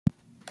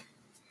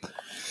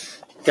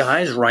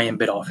Guys, Ryan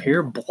Bidoff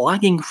here,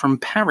 blogging from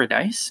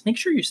paradise. Make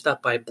sure you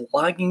stop by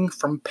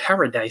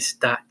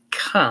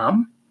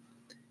bloggingfromparadise.com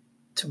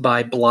to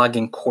buy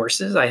blogging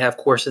courses. I have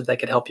courses that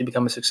could help you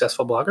become a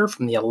successful blogger,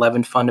 from the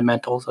 11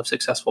 fundamentals of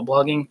successful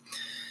blogging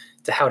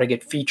to how to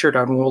get featured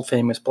on world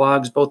famous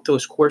blogs. Both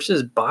those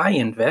courses, buy,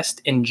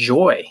 invest,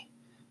 enjoy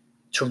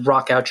to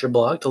rock out your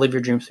blog, to live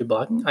your dreams through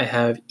blogging. I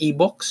have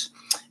ebooks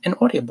and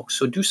audiobooks,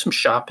 so do some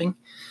shopping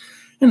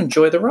and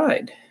enjoy the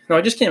ride. Now,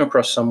 I just came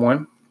across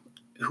someone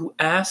who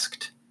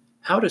asked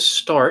how to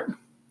start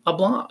a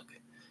blog.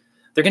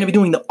 They're going to be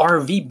doing the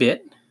RV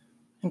bit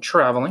and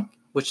traveling,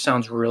 which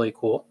sounds really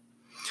cool.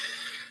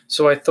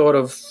 So I thought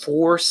of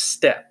 4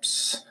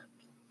 steps.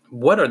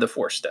 What are the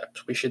 4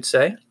 steps, we should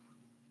say,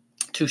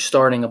 to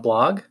starting a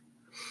blog?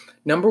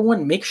 Number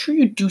 1, make sure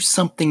you do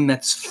something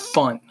that's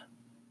fun.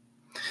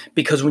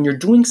 Because when you're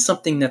doing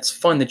something that's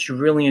fun, that you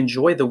really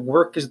enjoy, the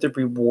work is the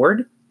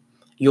reward.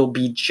 You'll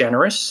be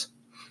generous.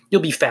 You'll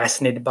be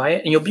fascinated by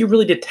it, and you'll be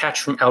really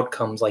detached from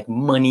outcomes like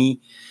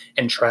money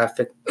and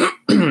traffic.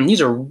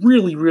 These are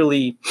really,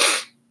 really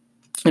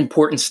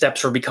important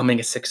steps for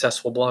becoming a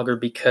successful blogger,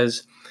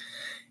 because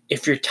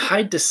if you're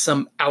tied to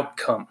some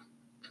outcome,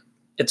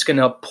 it's going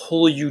to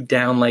pull you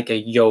down like a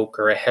yoke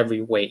or a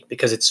heavy weight,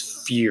 because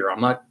it's fear. I'm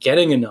not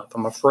getting enough.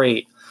 I'm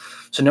afraid.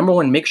 So number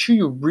 1, make sure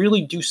you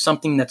really do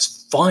something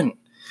that's fun.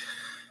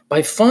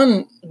 By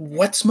fun,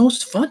 what's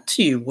most fun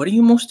to you? What do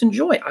you most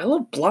enjoy? I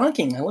love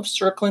blogging. I love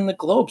circling the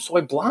globe, so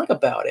I blog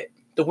about it.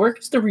 The work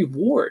is the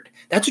reward.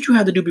 That's what you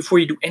have to do before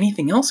you do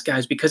anything else,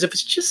 guys, because if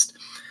it's just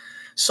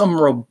some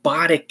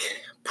robotic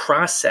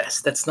process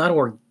that's not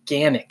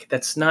organic,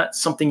 that's not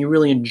something you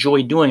really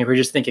enjoy doing, if you're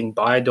just thinking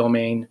buy a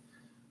domain,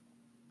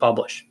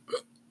 publish,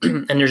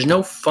 and there's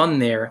no fun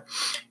there,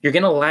 you're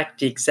going to lack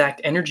the exact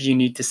energy you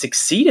need to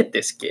succeed at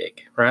this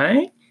gig,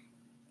 right?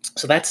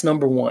 So that's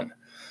number 1.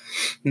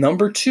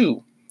 Number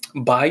 2,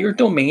 buy your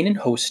domain and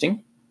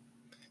hosting.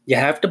 You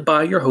have to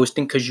buy your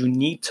hosting because you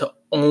need to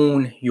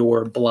own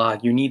your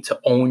blog. You need to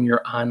own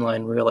your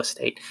online real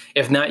estate.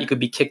 If not, you could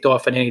be kicked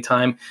off at any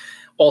time.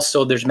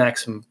 Also, there's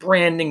maximum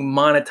branding,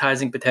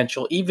 monetizing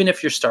potential. Even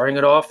if you're starting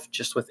it off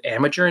just with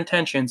amateur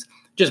intentions,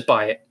 just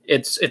buy it.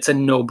 It's a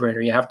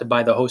no-brainer. You have to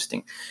buy the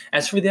hosting.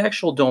 As for the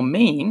actual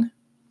domain,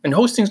 and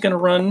hosting is going to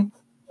run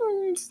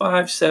 $5,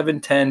 $7,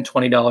 $10,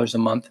 $20 a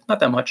month. Not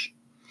that much.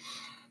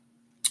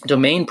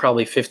 Domain,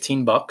 probably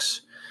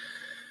 $15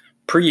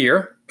 per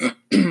year.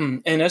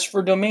 And as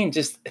for domain,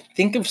 just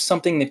think of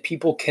something that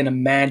people can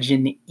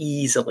imagine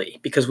easily,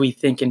 because we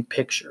think in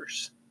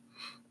pictures.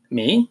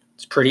 Me,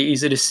 it's pretty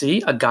easy to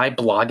see a guy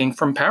blogging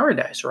from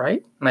paradise,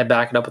 right? And I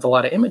back it up with a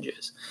lot of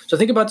images. So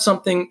think about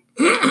something,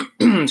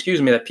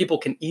 excuse me, that people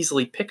can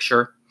easily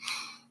picture,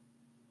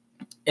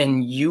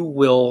 and you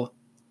will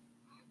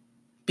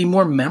be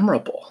more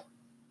memorable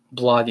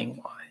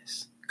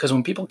blogging-wise. Because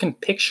when people can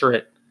picture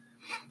it,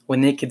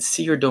 when they can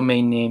see your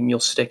domain name, you'll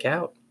stick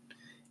out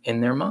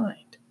in their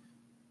mind.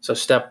 So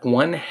step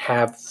 1,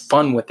 have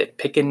fun with it.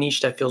 Pick a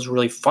niche that feels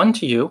really fun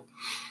to you.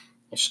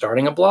 You're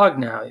starting a blog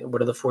now. What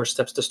are the 4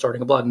 steps to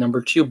starting a blog? Number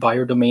 2, buy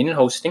your domain and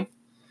hosting.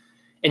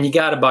 And you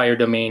got to buy your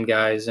domain,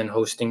 guys, and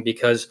hosting,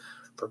 because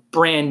for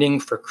branding,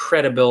 for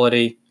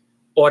credibility,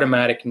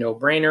 automatic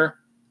no-brainer.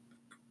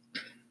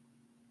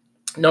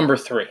 Number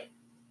 3,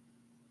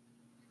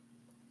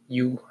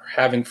 you are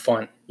having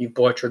fun. You've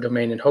bought your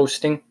domain and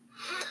hosting.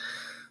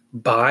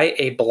 Buy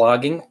a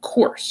blogging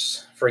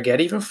course. Forget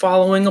even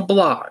following a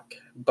blog.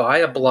 Buy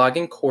a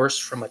blogging course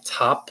from a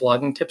top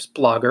blogging tips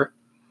blogger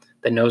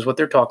that knows what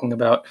they're talking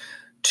about,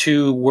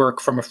 to work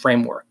from a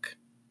framework.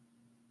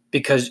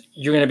 Because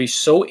you're going to be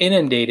so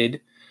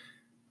inundated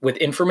with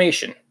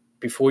information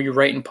before you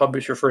write and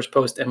publish your first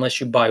post, unless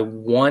you buy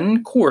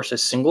one course, a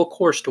single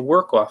course to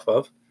work off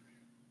of,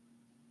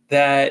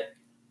 that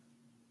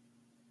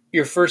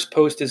your first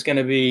post is going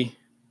to be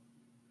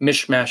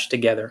mishmashed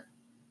together.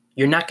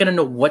 You're not going to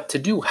know what to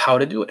do, how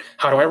to do it.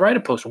 How do I write a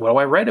post? What do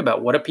I write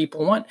about? What do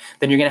people want?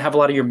 Then you're going to have a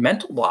lot of your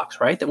mental blocks,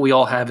 right? That we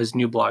all have as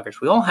new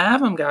bloggers. We all have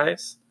them,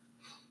 guys.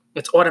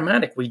 It's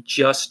automatic. We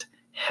just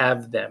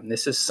have them.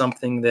 This is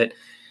something that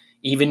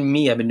even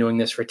me, I've been doing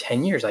this for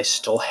 10 years. I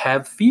still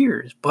have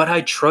fears, but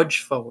I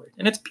trudge forward,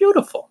 and it's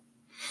beautiful.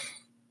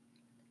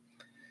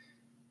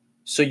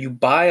 So you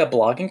buy a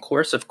blogging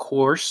course. Of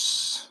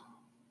course,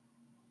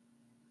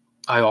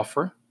 I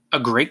offer a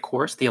great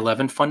course, the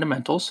 11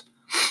 fundamentals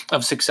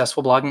of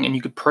successful blogging, and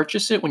you could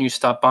purchase it when you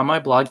stop by my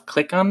blog.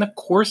 Click on the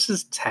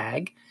courses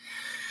tag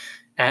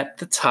at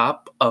the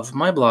top of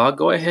my blog.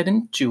 Go ahead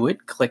and do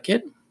it. Click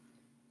it,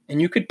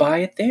 and you could buy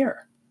it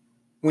there.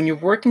 When you're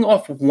working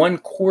off one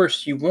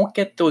course, you won't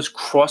get those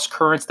cross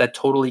currents that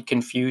totally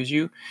confuse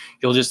you.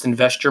 You'll just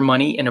invest your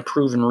money in a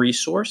proven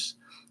resource.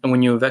 And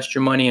when you invest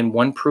your money in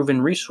one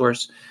proven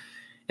resource,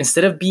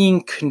 instead of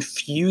being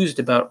confused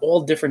about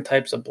all different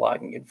types of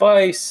blogging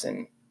advice,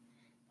 and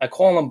I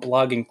call them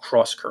blogging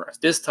cross currents.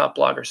 This top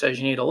blogger says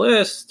you need a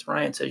list.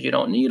 Ryan says you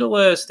don't need a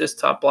list. This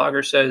top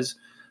blogger says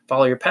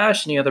follow your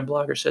passion. The other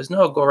blogger says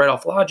no, go right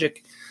off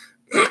logic.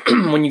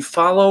 When you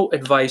follow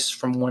advice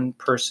from one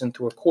person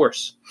through a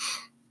course,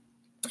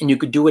 And you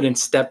could do it in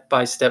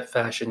step-by-step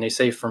fashion. They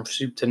say from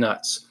soup to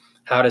nuts,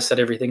 how to set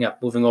everything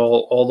up, moving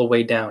all the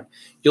way down.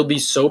 You'll be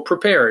so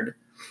prepared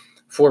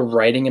for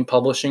writing and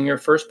publishing your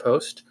first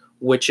post,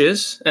 which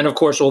is, and of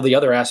course, all the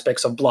other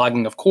aspects of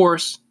blogging, of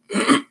course.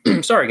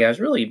 Sorry, guys,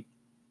 really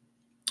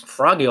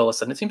froggy all of a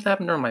sudden. It seems to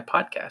happen during my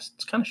podcast.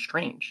 It's kind of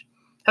strange.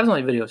 It happens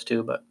on my videos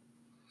too, but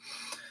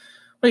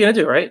what are you going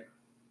to do, right?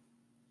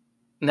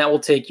 And that will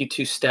take you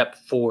to step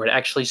 4 to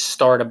actually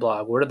start a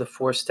blog. What are the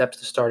 4 steps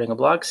to starting a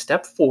blog?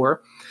 Step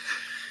 4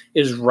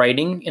 is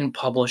writing and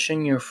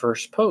publishing your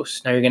first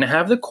post. Now, you're going to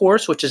have the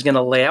course, which is going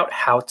to lay out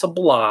how to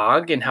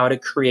blog and how to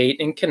create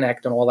and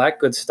connect and all that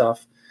good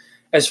stuff.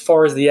 As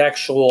far as the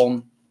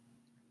actual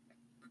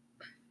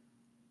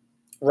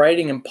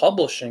writing and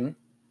publishing,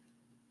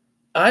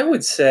 I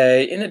would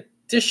say, in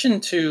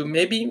addition to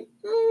maybe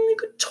you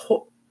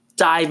could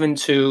dive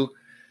into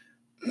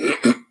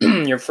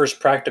your first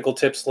practical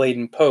tips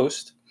laden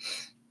post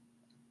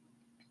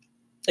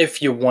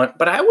if you want,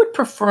 but I would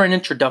prefer an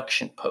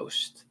introduction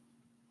post.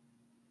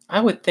 I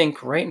would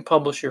think write and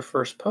publish your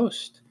first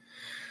post.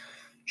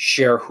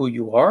 Share who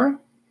you are,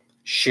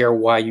 share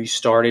why you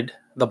started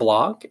the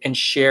blog, and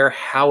share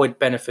how it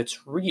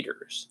benefits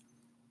readers.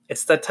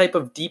 It's that type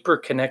of deeper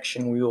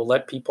connection where you will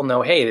let people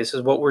know, hey, this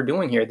is what we're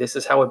doing here. This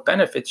is how it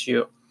benefits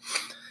you.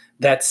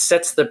 That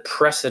sets the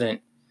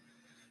precedent.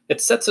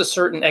 It sets a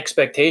certain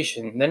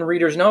expectation. Then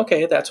readers know,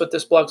 okay, that's what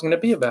this blog's going to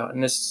be about.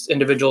 In this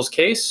individual's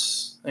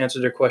case,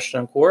 answered their question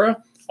on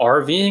Quora,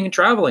 RVing and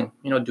traveling,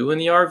 doing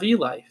the RV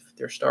life.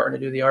 They're starting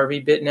to do the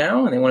RV bit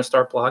now, and they want to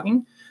start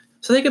blogging.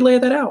 So they could lay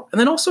that out. And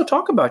then also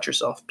talk about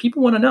yourself.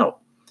 People want to know,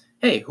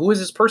 hey, who is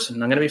this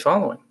person I'm going to be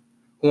following?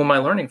 Who am I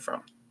learning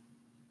from?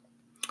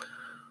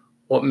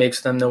 What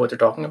makes them know what they're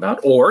talking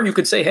about? Or you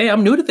could say, hey,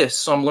 I'm new to this,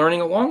 so I'm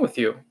learning along with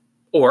you.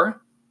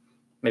 Or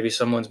maybe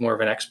someone's more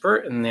of an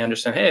expert and they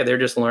understand, hey, they're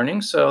just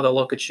learning, so they'll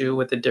look at you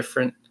with a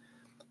different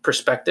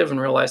perspective and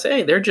realize,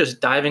 hey, they're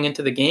just diving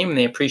into the game and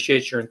they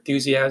appreciate your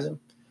enthusiasm,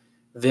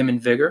 vim,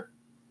 and vigor.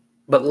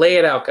 But lay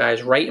it out,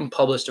 guys. Write and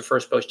publish the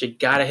first post. You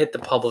got to hit the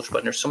publish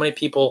button. There's so many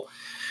people,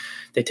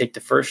 they take the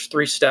first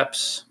 3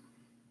 steps,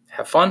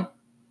 have fun,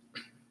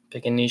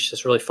 pick a niche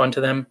that's really fun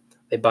to them.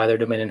 They buy their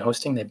domain and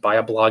hosting. They buy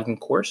a blogging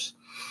course.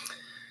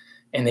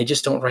 And they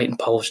just don't write and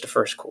publish the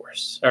first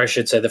course. Or I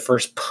should say the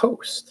first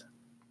post.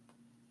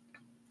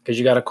 Because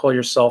you got to call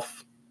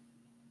yourself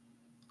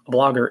a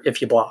blogger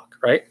if you blog,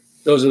 right?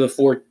 Those are the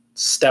 4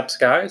 steps,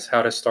 guys,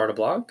 how to start a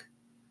blog.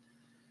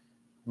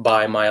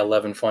 Buy my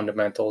 11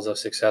 fundamentals of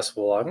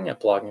successful blogging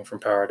at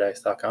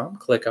bloggingfromparadise.com.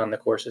 Click on the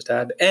courses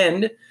tab.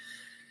 And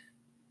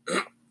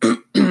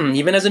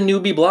even as a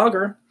newbie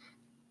blogger,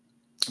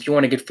 if you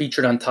want to get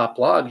featured on top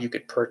blog, you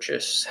could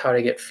purchase How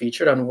to Get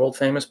Featured on World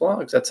Famous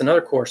Blogs. That's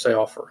another course I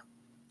offer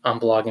on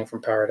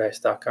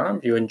bloggingfromparadise.com.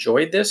 If you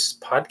enjoyed this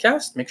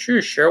podcast, make sure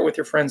you share it with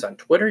your friends on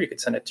Twitter. You can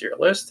send it to your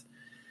list.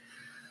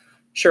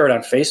 Share it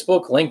on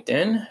Facebook,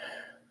 LinkedIn.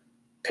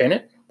 Pin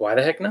it. Why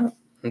the heck not?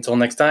 Until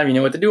next time, you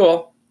know what to do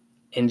all.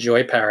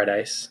 Enjoy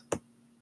paradise.